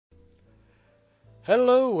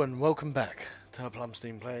Hello and welcome back to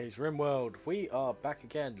Plumbstein Plays Rimworld. We are back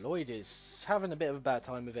again. Lloyd is having a bit of a bad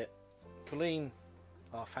time with it. Colleen,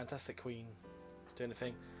 our fantastic queen, is doing a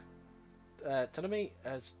thing. Tanami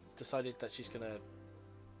has decided that she's going to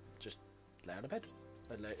just lay on a bed.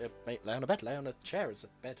 Lay on a chair as a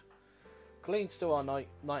bed. Colleen's still our night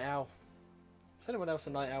owl. Is anyone else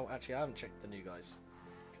a night owl? Actually, I haven't checked the new guys,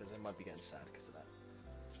 because they might be getting sad because of that.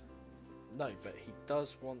 No, but he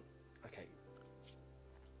does want... Okay.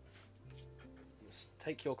 Let's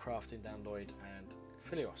take your crafting down, Lloyd, and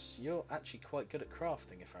Philios, you're actually quite good at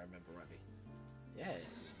crafting, if I remember rightly. Yeah,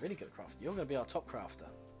 really good at crafting. You're going to be our top crafter.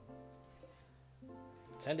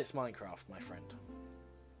 Pretend it's Minecraft, my friend.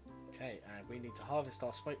 Okay, and we need to harvest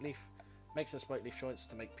our smoke leaf, make some smoke leaf joints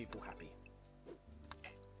to make people happy.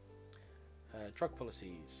 Drug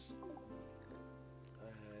policies.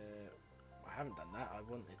 I haven't done that. I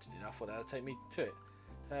wanted to do that. I thought that would take me to it.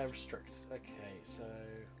 Restrict. Okay, so...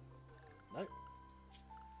 No.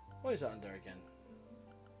 What is that under again?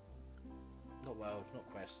 Not wild, not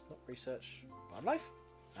quest, not research. Wildlife?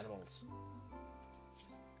 Animals.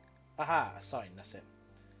 Aha! Assign, that's it.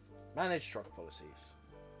 Manage drug policies.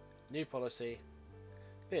 New policy.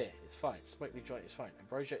 Beer is fine. Smoke leaf joint is fine.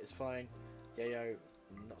 Ambrosia is fine. Yayo,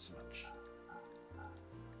 not so much.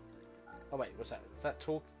 Oh wait, what's that? Is that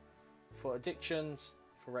talk? For addictions,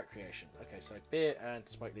 for recreation. Okay, so beer and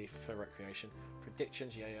smoke leaf for recreation. For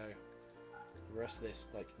addictions, yayo. The rest of this,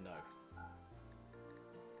 like, no.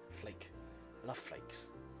 Flake. Enough flakes.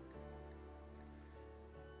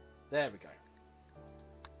 There we go.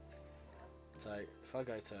 So, if I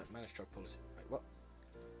go to manage drug policy... Wait, what?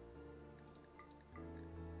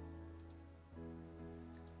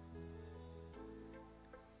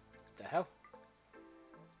 The hell?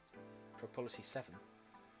 Drug policy 7.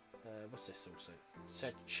 What's this also?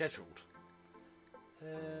 Scheduled.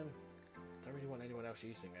 Don't really want anyone else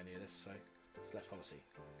using any of this, so select policy.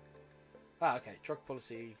 Ah, okay. Drug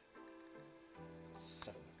policy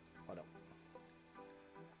 7. Why not?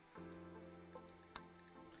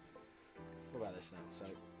 What about this now? So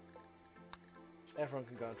everyone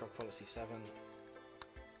can go on drug policy 7,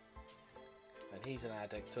 and he's an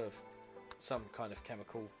addict of some kind of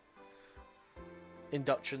chemical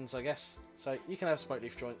inductions, I guess. So you can have smoke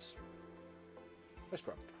leaf joints. Where's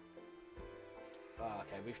Grump? Ah,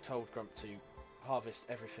 okay, we've told Grump to harvest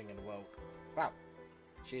everything in the world. Wow,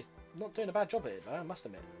 she's not doing a bad job at it though, I must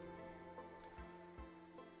admit.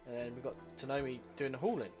 And then we've got Tanomi doing the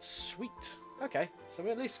hauling. Sweet. Okay, so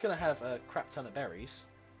we're at least going to have a crap ton of berries.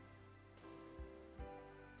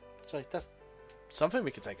 So that's something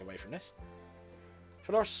we can take away from this.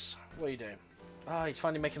 Philos, what are you doing? Ah, he's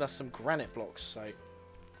finally making us some granite blocks, so...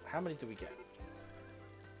 How many do we get?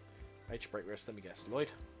 Nature break rest, let me guess.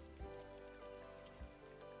 Lloyd?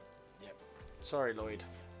 Yep. Sorry, Lloyd.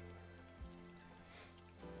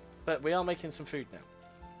 But we are making some food now.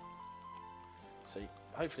 So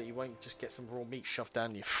hopefully you won't just get some raw meat shoved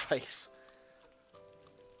down your face.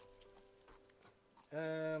 We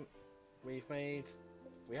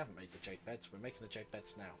haven't made the jade beds. We're making the jade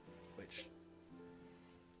beds now. Which...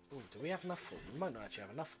 Ooh, do we have enough for them? We might not actually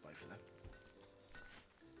have enough for both of them.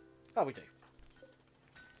 Oh, we do.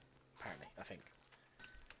 Apparently, I think.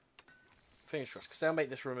 Fingers crossed, because they'll make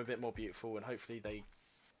this room a bit more beautiful, and hopefully they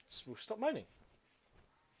will stop moaning.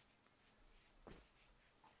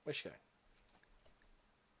 Where's she going?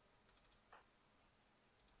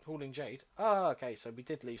 Hauling jade? Oh, okay, so we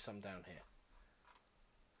did leave some down here.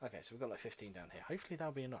 Okay, so we've got like 15 down here. Hopefully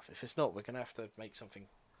that'll be enough. If it's not, we're going to have to make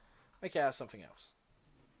it out of something else.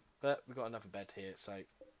 But we've got another bed here, so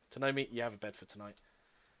Tanomi, you have a bed for tonight.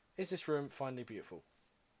 Is this room finally beautiful?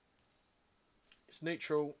 It's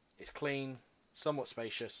neutral, it's clean, somewhat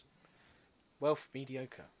spacious. Wealth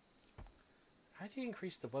mediocre. How do you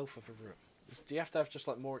increase the wealth of a room? Do you have to have just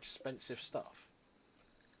like more expensive stuff?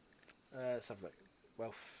 Let's have a look.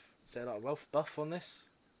 Wealth. Is there like a wealth buff on this?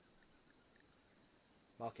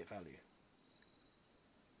 Market value.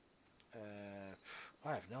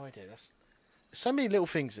 I have no idea. There's so many little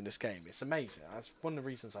things in this game. It's amazing. That's one of the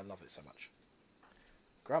reasons I love it so much.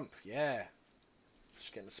 Grump, yeah.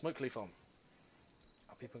 Just getting the smoke leaf on.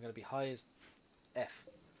 Are people going to be high as F?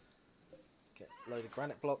 Get a load of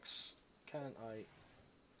granite blocks. Can I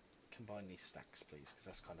combine these stacks, please? Because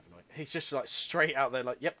that's kind of annoying. He's just like straight out there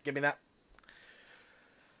like, yep, give me that.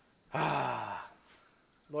 Ah.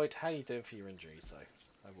 Lloyd, how are you doing for your injuries,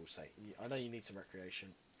 though? I will say. I know you need some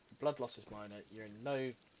recreation. Blood loss is minor. You're in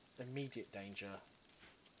no immediate danger.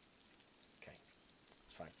 Okay,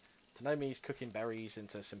 it's fine. Tanomi's cooking berries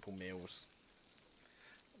into simple meals.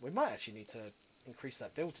 We might actually need to increase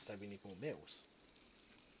that build to say we need more meals.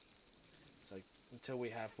 So until we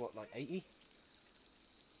have, what, like 80?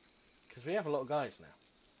 Because we have a lot of guys now.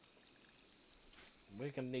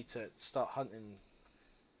 We're going to need to start hunting.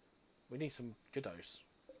 We need some goodos.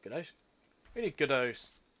 Goodos? We need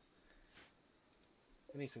goodos.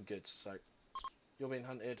 We need some goods. So, you're being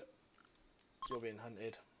hunted. You're being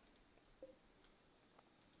hunted.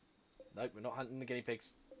 Nope, we're not hunting the guinea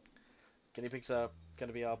pigs. Guinea pigs are going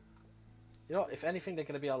to be our... You know what, if anything, they're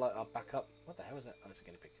going to be our, like, our backup... What the hell is that? Oh, it's a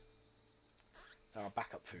guinea pig. They're our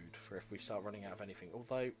backup food for if we start running out of anything.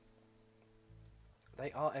 Although,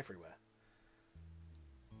 they are everywhere.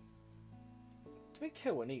 Do we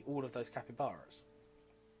kill and eat all of those capybaras?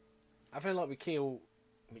 I feel like we killed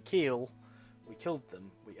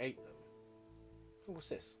them, we ate them. Oh, what's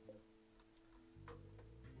this?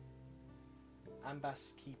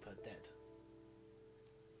 Ambas Keeper dead.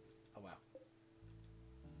 Oh wow.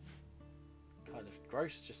 Kind of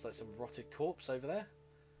gross, just like some rotted corpse over there.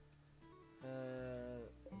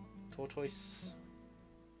 Tortoise.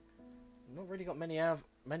 Not really got many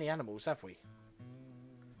animals, have we?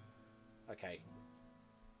 Okay.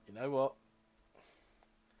 You know what?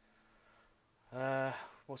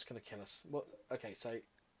 What's going to kill us? What? Okay, so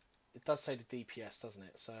it does say the DPS, doesn't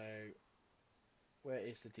it? So where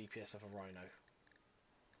is the DPS of a rhino?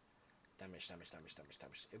 Damage.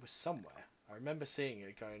 It was somewhere. I remember seeing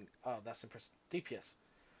it going, oh, that's impressive. DPS.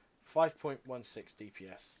 5.16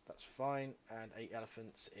 DPS. That's fine. And 8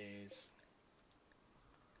 elephants is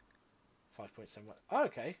 5.71. Oh,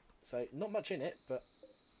 okay. So not much in it, but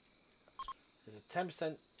there's a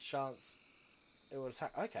 10% chance it will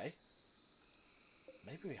attack. Okay.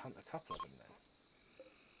 Maybe we hunt a couple of them then.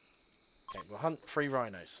 Okay, we'll hunt 3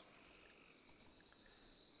 rhinos.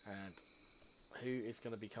 And who is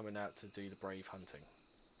going to be coming out to do the brave hunting?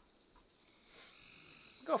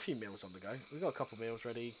 We've got a few meals on the go. We've got a couple of meals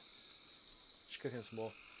ready. Just cooking some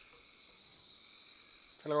more.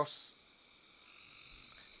 Teleros.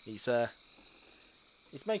 He's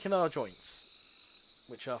making our joints,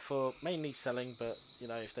 which are for mainly selling, but you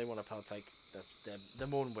know, if they want to partake, they're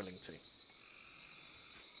more than willing to.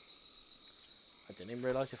 I didn't even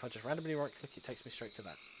realise if I just randomly right click, it takes me straight to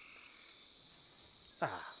that.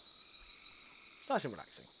 Ah, it's nice and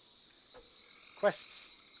relaxing. Quests.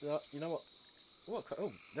 You know what?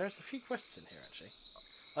 Oh, there's a few quests in here actually.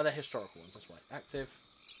 Oh, they're historical ones. That's right. Active.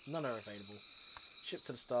 None are available. Ship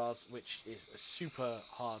to the stars, which is a super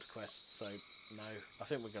hard quest. So no, I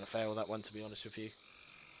think we're going to fail that one, to be honest with you.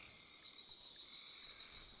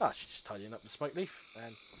 Ah, she's just tidying up the smoke leaf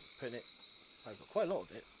and putting it. I've got quite a lot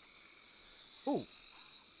of it. Oh,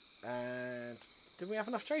 and did we have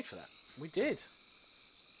enough trade for that? We did.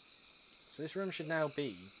 So this room should now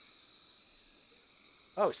be...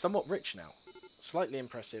 Oh, it's somewhat rich now. Slightly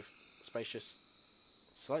impressive. Spacious.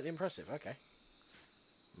 Slightly impressive, okay.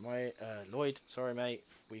 Lloyd, sorry mate.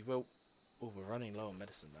 We will... Oh, we're running low on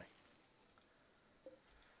medicine though.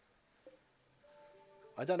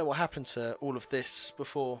 I don't know what happened to all of this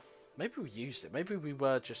before. Maybe we used it. Maybe we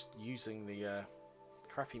were just using the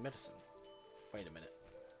crappy medicine. Wait a minute.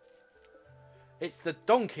 It's the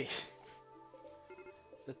donkey.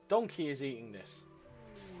 The donkey is eating this.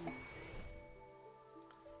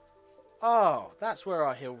 Oh, that's where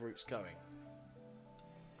our hill route's going.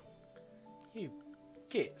 You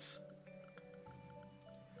gits.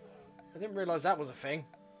 I didn't realise that was a thing.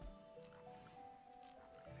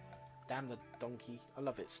 Damn the donkey. I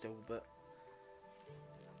love it still, but...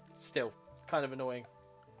 Still, kind of annoying.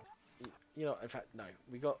 You know, in fact, no.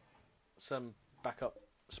 We got some backup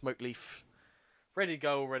smoke leaf ready to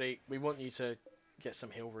go already. We want you to get some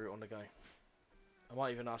hill route on the go. I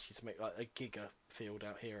might even ask you to make like a giga field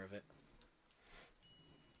out here of it.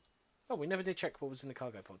 Oh, we never did check what was in the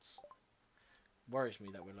cargo pods. Worries me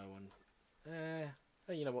that we're low on...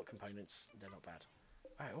 you know what, components, they're not bad.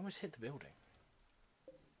 Alright, almost hit the building.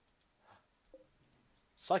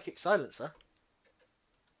 Psychic silencer?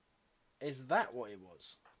 Is that what it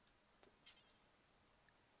was?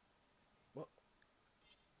 What?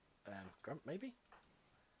 Grump, maybe?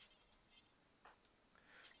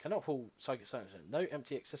 Cannot pull psychic silencer. No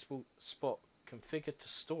empty accessible spot configured to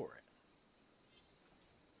store it.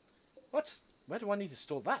 What? Where do I need to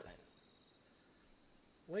store that then?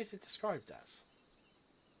 What is it described as?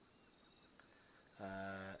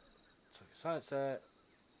 Psychic silencer.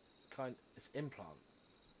 It's implant.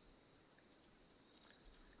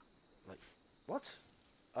 Like, what?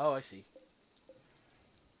 Oh, I see.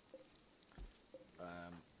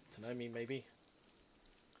 Tonomi, maybe?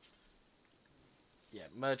 Yeah,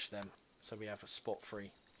 merge them so we have a spot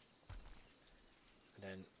free. And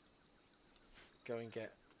then go and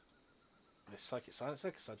get this psychic silencer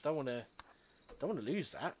because I don't want to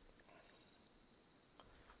lose that.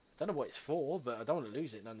 Don't know what it's for, but I don't want to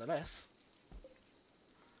lose it nonetheless.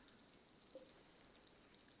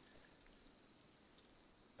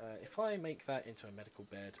 If I make that into a medical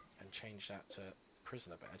bed and change that to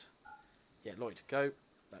prisoner bed, yeah, Lloyd, go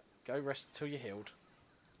rest until you're healed.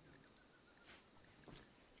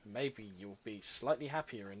 Maybe you'll be slightly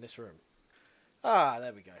happier in this room. Ah,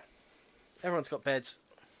 there we go. Everyone's got beds.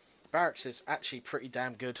 Barracks is actually pretty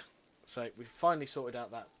damn good. So we've finally sorted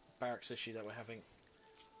out that barracks issue that we're having.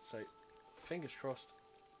 So, fingers crossed.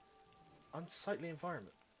 Unsightly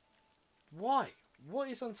environment. Why? What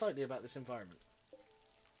is unsightly about this environment?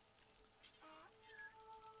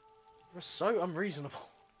 We're so unreasonable.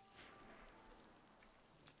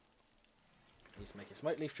 He's making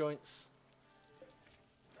smoke leaf joints.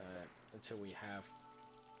 Until we have...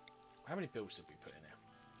 How many bills did we put in here?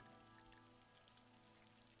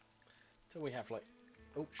 Until we have like...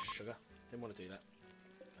 Oh, sugar. Didn't want to do that.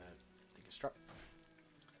 Deconstruct.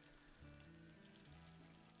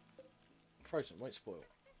 Frozen, won't spoil.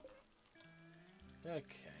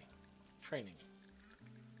 Okay. Training.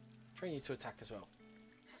 Train you to attack as well.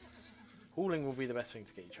 Hauling will be the best thing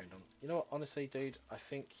to get you trained on. You know what, honestly, dude, I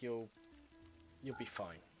think you'll be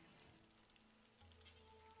fine.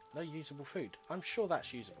 No usable food. I'm sure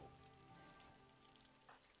that's usable.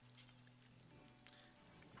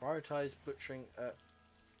 Prioritize butchering at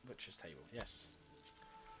butcher's table. Yes.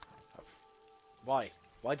 Oh. Why?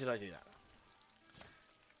 Why did I do that?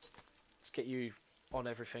 Let's get you on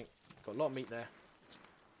everything. Got a lot of meat there.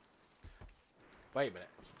 Wait a minute.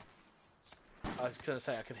 I was going to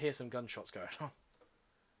say, I could hear some gunshots going on.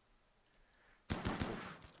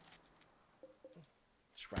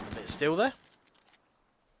 Just ran a bit still there.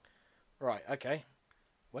 Right, okay.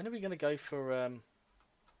 When are we going to go for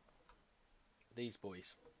these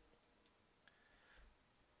boys?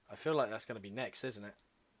 I feel like that's going to be next, isn't it?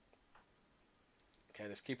 Okay,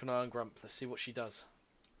 let's keep an eye on Grump. Let's see what she does.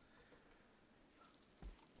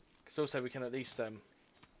 Because also we can at least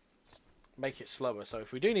make it slower. So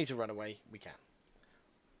if we do need to run away, we can.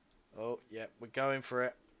 Oh, yeah, we're going for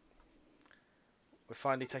it. We're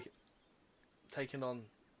finally taking on...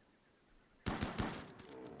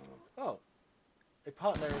 Oh. A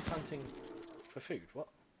partner is hunting for food. What?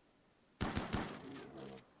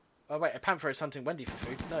 Oh, wait, a panther is hunting Wendy for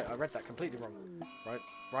food. No, I read that completely wrong. Right.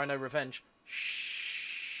 Rhino revenge.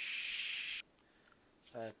 Shh.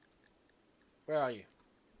 Where are you?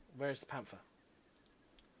 Where is the panther?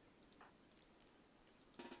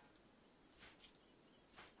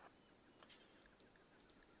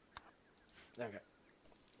 There we go.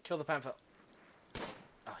 Kill the panther. Oh,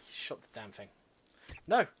 you shot the damn thing.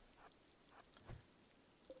 No!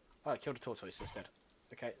 Oh, I killed a tortoise instead.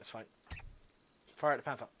 Okay, that's fine. Fire at the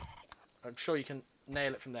panther. I'm sure you can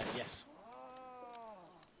nail it from there. Yes.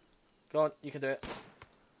 Go on, you can do it.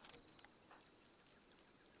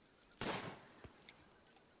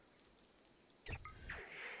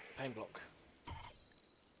 Pain block.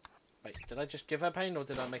 Wait, did I just give her pain or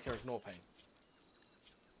did I make her ignore pain?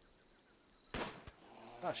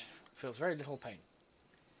 Oh, she feels very little pain.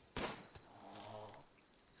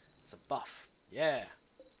 It's a buff. Yeah.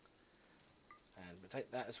 And we'll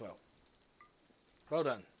take that as well. Well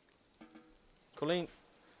done. Colleen.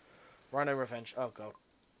 Rhino revenge. Oh, God.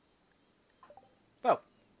 Well,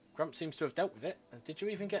 Grump seems to have dealt with it. And did you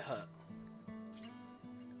even get hurt?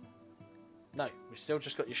 No, we still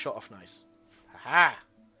just got your shot off nose. Ha-ha!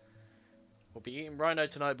 We'll be eating Rhino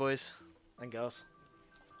tonight, boys and girls.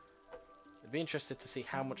 I'd be interested to see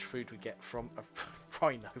how much food we get from a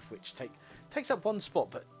Rhino, which takes up one spot,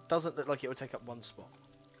 but doesn't look like it would take up one spot.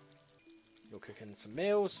 You're cooking some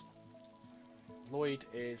meals. Lloyd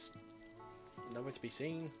is nowhere to be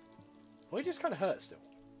seen. Lloyd is kind of hurt still.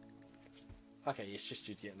 Okay, it's just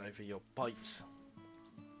you getting over your bites.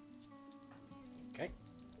 Okay.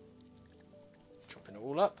 Chopping it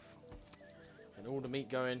all up. And all the meat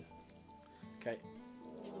going. Okay.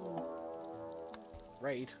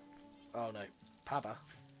 Raid. Oh no. Paba.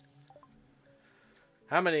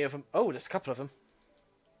 How many of them? Oh, there's a couple of them.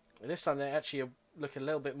 And this time they actually look a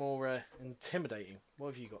little bit more intimidating. What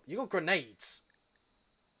have you got? You got grenades.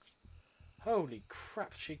 Holy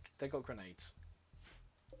crap, they got grenades.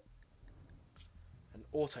 An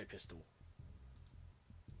auto pistol.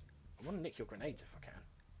 I want to nick your grenades if I can.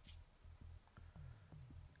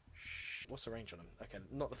 Shh. What's the range on them? Okay,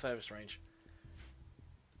 not the furthest range.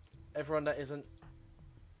 Everyone that isn't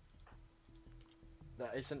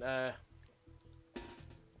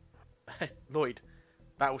Lloyd.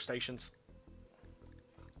 Battle stations.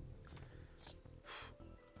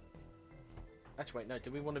 Actually, wait, no. Do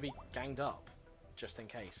we want to be ganged up? Just in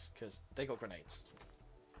case. Because they got grenades.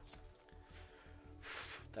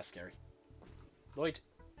 That's scary. Lloyd,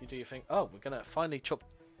 you do your thing. Oh, we're going to finally chop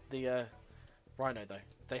the rhino, though.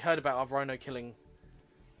 They heard about our rhino killing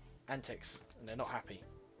antics, and they're not happy.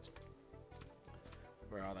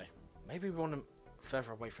 Where are they? Maybe we want them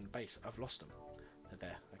further away from the base. I've lost them. They're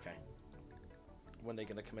there. Okay. When are they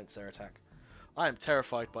going to commence their attack? I am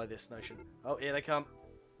terrified by this notion. Oh, here they come.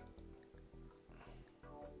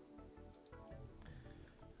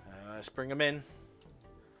 Let's bring them in.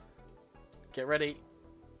 Get ready.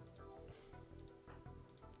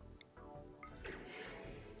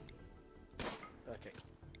 Okay.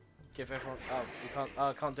 Give everyone... Oh, we can't... Oh,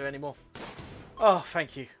 I can't do any more. Oh,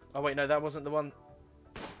 thank you. Oh, wait, no, that wasn't the one.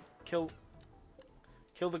 Kill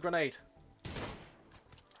the grenade.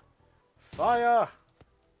 Fire!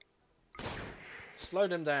 Slow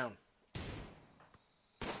them down.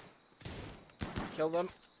 Kill them.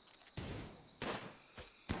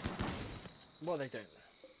 What are they doing?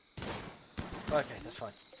 Okay, that's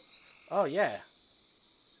fine. Oh, yeah.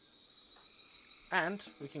 And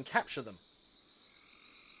we can capture them.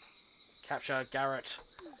 Capture Garrett.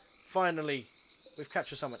 Finally, we've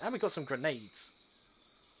captured someone. And we've got some grenades.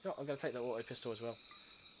 You know what, I'm going to take the auto pistol as well.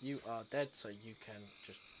 You are dead, so you can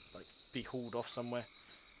just, like, be hauled off somewhere.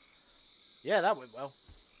 Yeah, that went well.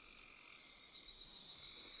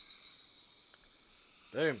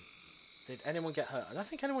 Boom. Did anyone get hurt? I don't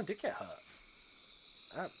think anyone did get hurt.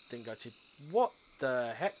 That didn't go too... What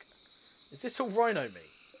the heck? Is this all rhino meat?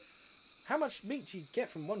 How much meat do you get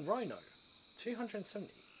from one rhino? 270.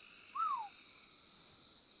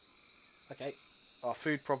 Okay. Our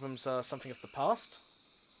food problems are something of the past.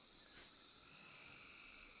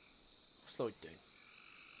 What's Lloyd doing?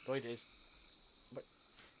 Lloyd is...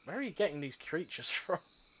 Where are you getting these creatures from?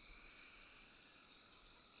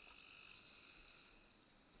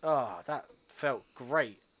 Ah, oh, that felt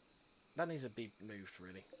great. That needs to be moved,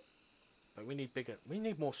 really. But we need bigger... We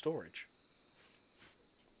need more storage.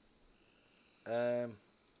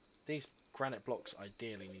 These granite blocks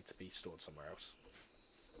ideally need to be stored somewhere else.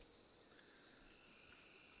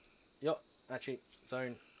 Yup, actually,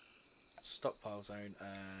 zone. Stockpile zone.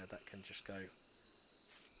 That can just go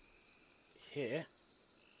here.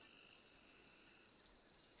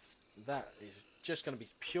 That is just going to be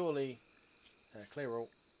purely clear all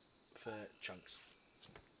for chunks.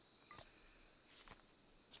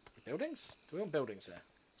 Buildings? Do we want buildings there?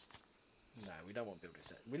 No, we don't want buildings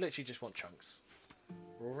there. We literally just want chunks.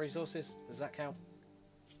 Raw resources? Does that count?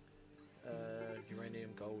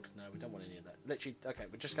 Uranium, gold? No, we don't want any of that. Literally, okay,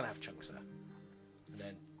 we're just going to have chunks there. And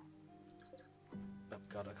then... Oh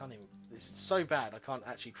god, I can't even... This is so bad, I can't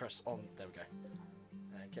actually press on. There we go.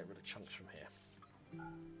 And get rid of chunks from here.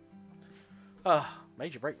 Ah,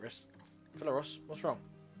 major break risk. Philaros, what's wrong?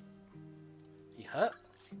 You hurt?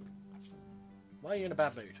 Why are you in a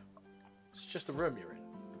bad mood? It's just the room you're in.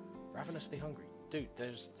 Ravenously hungry. Dude,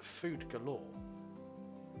 there's food galore.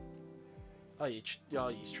 Oh,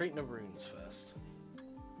 he's treating the runes first.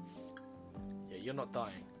 Yeah, you're not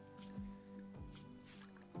dying.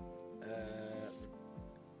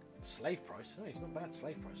 Slave price? Oh, he's not bad.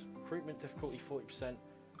 Slave price. Recruitment difficulty 40%.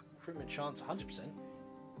 Recruitment chance 100%.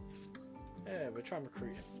 Yeah, we'll try and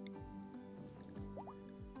recruit him.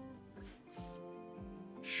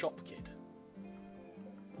 Shop kid.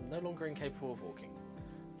 No longer incapable of walking.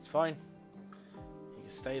 It's fine. You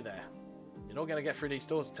can stay there. You're not going to get through these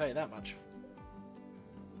doors, I'll tell you that much.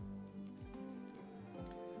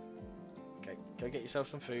 Okay, go get yourself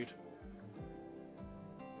some food.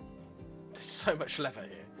 There's so much leather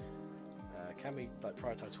here. Can we like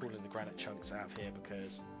prioritise hauling the granite chunks out of here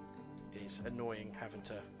because it's annoying having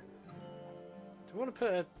to... Do we want to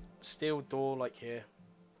put a steel door like here?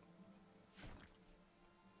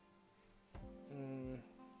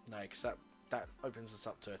 No, because that opens us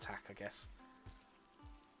up to attack, I guess.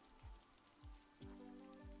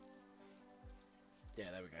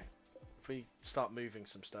 Yeah, there we go. If we start moving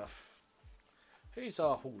some stuff. Who's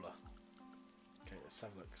our hauler? Okay, let's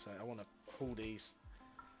have a look. So I want to haul these.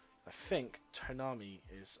 I think Tonami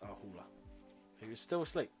is our hauler. Who is still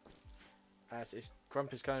asleep. As is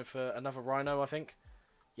Grump is going for another rhino, I think.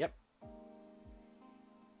 Yep.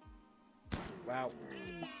 Wow.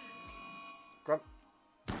 Grump.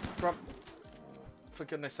 Grump. For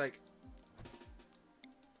goodness sake.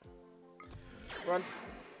 Run.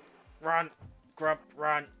 Run. Grump,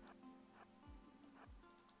 run.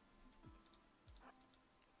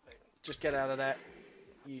 Just get out of there.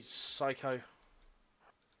 You psycho.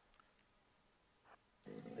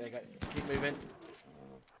 There you go. Keep moving.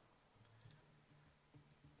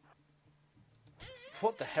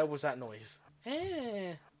 What the hell was that noise?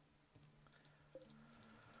 Eh.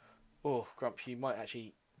 Oh, Grump, you might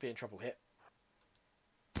actually be in trouble here.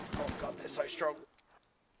 Oh god, they're so strong.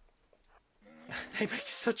 They make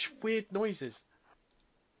such weird noises.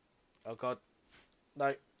 Oh god.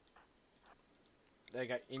 No. There you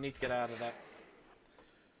go. You need to get out of that.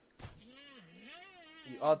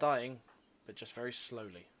 You are dying, but just very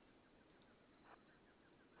slowly.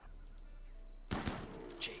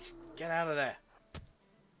 Jeez, get out of there.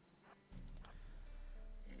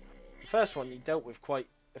 The first one you dealt with quite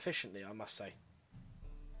efficiently, I must say.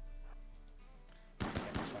 Okay,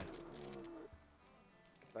 that's fine.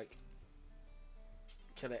 Like,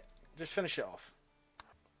 kill it. Just finish it off.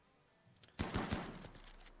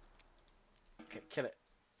 Okay, kill it.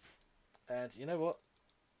 And you know what?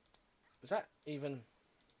 Is that even...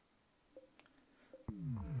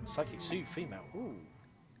 Psychic suit female. Ooh.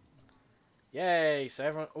 Yay! So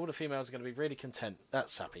everyone, all the females are going to be really content.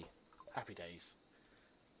 That's happy. Happy days.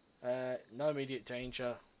 No immediate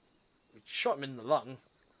danger. We shot him in the lung.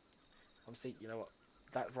 Honestly, you know what?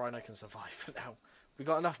 That rhino can survive for now. We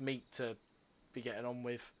got enough meat to be getting on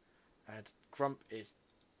with. And Grump is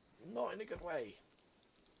not in a good way.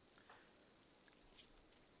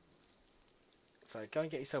 So go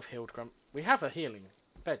and get yourself healed, Grump. We have a healing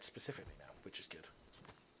bed specifically now, which is good.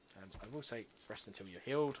 I will say rest until you're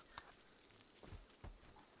healed.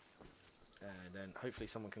 And then hopefully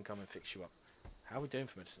someone can come and fix you up. How are we doing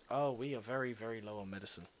for medicine? Oh, we are very, very low on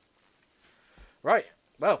medicine. Right,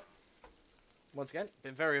 well. Once again,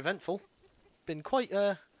 been very eventful. Been quite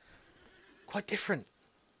different.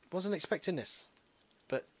 Wasn't expecting this.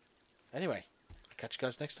 But anyway, I'll catch you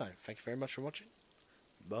guys next time. Thank you very much for watching.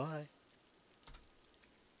 Bye.